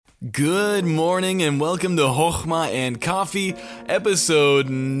Good morning and welcome to Chochmah and Coffee, episode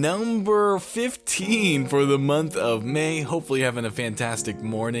number 15 for the month of May. Hopefully you're having a fantastic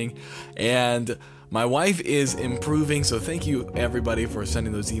morning. And my wife is improving, so thank you everybody for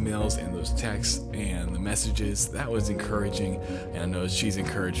sending those emails and those texts and the messages. That was encouraging, and I know she's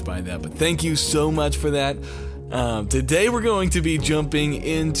encouraged by that. But thank you so much for that. Today we're going to be we're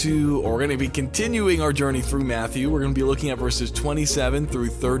going to be continuing our journey through Matthew. We're going to be looking at verses 27 through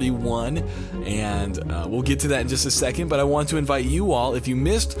 31, and we'll get to that in just a second. But I want to invite you all, if you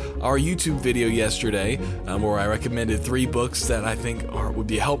missed our YouTube video yesterday, where I recommended 3 books that I think would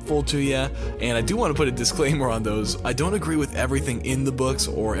be helpful to you, and I do want to put a disclaimer on those. I don't agree with everything in the books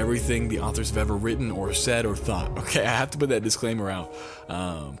or everything the authors have ever written or said or thought. Okay, I have to put that disclaimer out.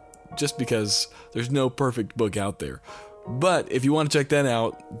 Just because there's no perfect book out there. But if you want to check that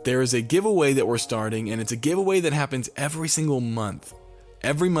out, there is a giveaway that we're starting, and it's a giveaway that happens every single month.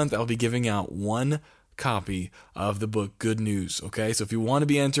 Every month I'll be giving out 1 copy of the book Good News, okay? So if you want to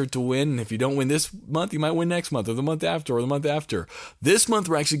be entered to win, and if you don't win this month, you might win next month, or the month after, or the month after. This month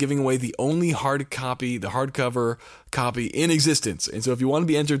we're actually giving away the only hardcover copy in existence. And so if you want to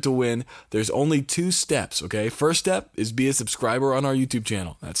be entered to win, there's only 2 steps, okay? First step is be a subscriber on our YouTube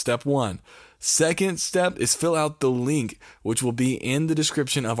channel. That's step 1. Second step is fill out the link, which will be in the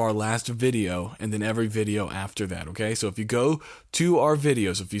description of our last video, and then every video after that, okay? So if you go to our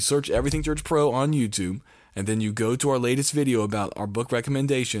videos, if you search Everything Church Pro on YouTube, and then you go to our latest video about our book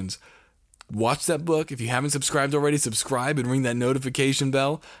recommendations, watch that book. If you haven't subscribed already, subscribe and ring that notification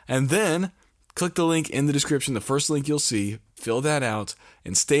bell, and then click the link in the description, the first link you'll see, fill that out,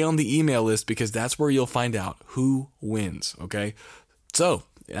 and stay on the email list, because that's where you'll find out who wins, okay? So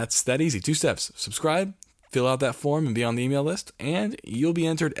that's that easy. 2 steps. Subscribe, fill out that form, and be on the email list, and you'll be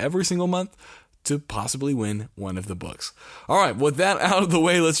entered every single month to possibly win one of the books. All right, with that out of the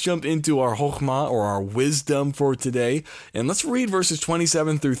way, let's jump into our Chochmah, or our wisdom for today, and let's read verses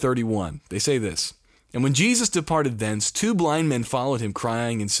 27 through 31. They say this: "And when Jesus departed thence, 2 blind men followed him,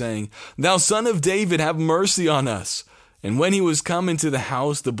 crying and saying, 'Thou Son of David, have mercy on us.' And when he was come into the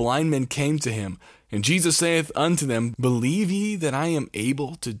house, the blind men came to him. And Jesus saith unto them, Believe ye that I am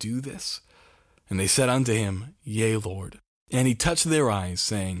able to do this? And they said unto him, Yea, Lord. And he touched their eyes,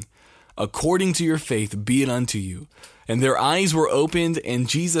 saying, According to your faith be it unto you. And their eyes were opened, and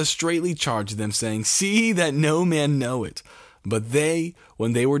Jesus straitly charged them, saying, See that no man know it. But they,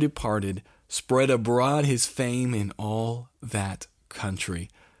 when they were departed, spread abroad his fame in all that country."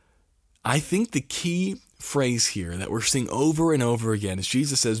 I think the key phrase here that we're seeing over and over again is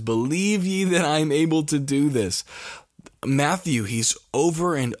Jesus says, "Believe ye that I am able to do this." Matthew, he's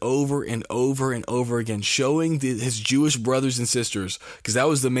over and over and over and over again showing his Jewish brothers and sisters, because that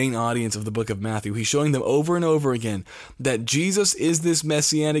was the main audience of the book of Matthew. He's showing them over and over again that Jesus is this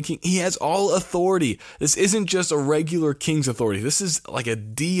messianic king. He has all authority. This isn't just a regular king's authority. This is like a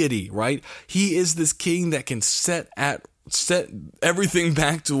deity, right? He is this king that can set everything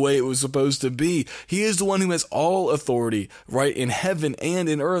back to the way it was supposed to be. He is the one who has all authority, right, in heaven and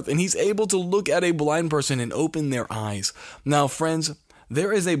in earth, and he's able to look at a blind person and open their eyes. Now, friends,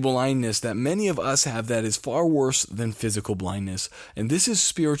 there is a blindness that many of us have that is far worse than physical blindness, and this is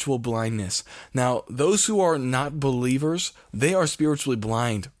spiritual blindness. Now, those who are not believers, they are spiritually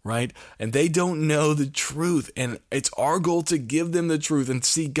blind, right? And they don't know the truth, and it's our goal to give them the truth and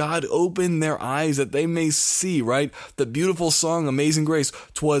see God open their eyes that they may see, right? The beautiful song, Amazing Grace,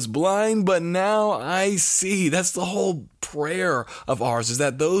 "'Twas blind, but now I see." That's the whole prayer of ours, is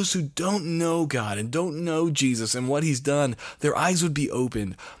that those who don't know God and don't know Jesus and what he's done, their eyes would be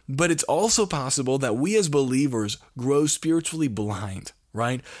opened. But it's also possible that we as believers grow spiritually blind,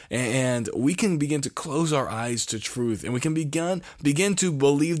 right? And we can begin to close our eyes to truth, and we can begin to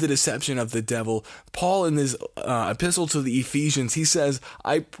believe the deception of the devil. Paul, in his epistle to the Ephesians, he says,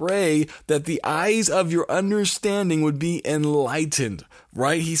 "I pray that the eyes of your understanding would be enlightened."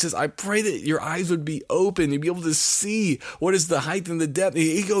 Right? He says, I pray that your eyes would be open. You'd be able to see what is the height and the depth.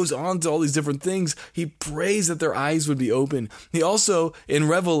 He goes on to all these different things. He prays that their eyes would be open. He also, in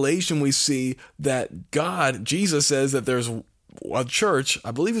Revelation, we see that Jesus says that there's a church,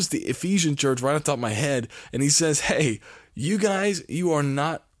 I believe it's the Ephesian church right on top of my head, and he says, hey, you guys, you are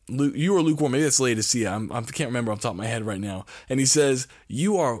lukewarm. Maybe that's Laodicea. I can't remember off the top of my head right now. And he says,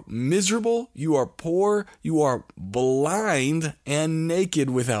 you are miserable, you are poor, you are blind and naked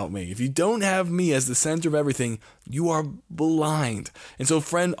without me. If you don't have me as the center of everything, You are blind. And so,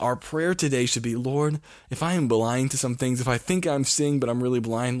 friend, our prayer today should be, Lord, if I am blind to some things, if I think I'm seeing but I'm really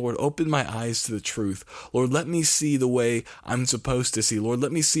blind, Lord, open my eyes to the truth. Lord, let me see the way I'm supposed to see. Lord,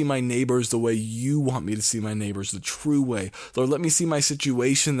 let me see my neighbors the way you want me to see my neighbors, the true way. Lord, let me see my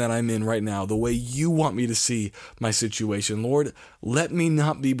situation that I'm in right now the way you want me to see my situation. Lord, let me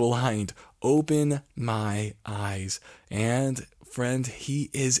not be blind. Open my eyes. And, friend, He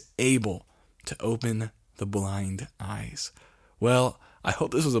is able to open the blind eyes. Well, I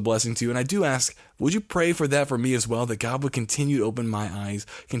hope this was a blessing to you, and I do ask, would you pray for that for me as well, that God would continue to open my eyes,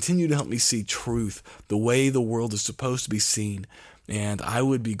 continue to help me see truth, the way the world is supposed to be seen, and I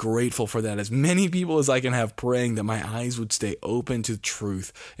would be grateful for that. As many people as I can have praying that my eyes would stay open to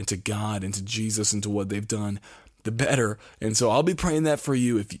truth and to God and to Jesus and to what they've done, the better. And so I'll be praying that for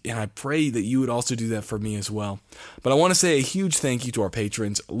you, and I pray that you would also do that for me as well. But I want to say a huge thank you to our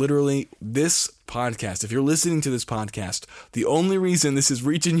patrons. Literally, this podcast, if you're listening to this podcast, the only reason this is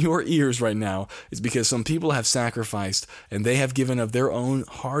reaching your ears right now is because some people have sacrificed and they have given of their own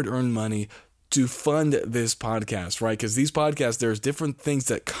hard-earned money to fund this podcast, right? Because these podcasts, there's different things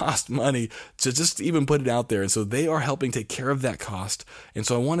that cost money to just even put it out there. And so they are helping take care of that cost. And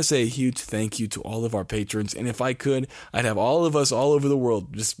so I want to say a huge thank you to all of our patrons. And if I could, I'd have all of us all over the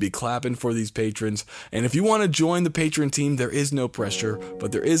world just be clapping for these patrons. And if you want to join the patron team, there is no pressure,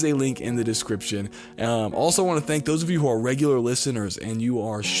 but there is a link in the description. Also want to thank those of you who are regular listeners and you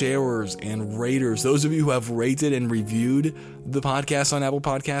are sharers and raters. Those of you who have rated and reviewed the podcast on Apple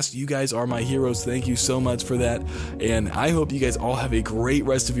Podcasts, you guys are my heroes. Thank you so much for that. And I hope you guys all have a great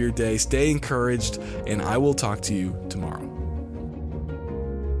rest of your day. Stay encouraged, and I will talk to you tomorrow.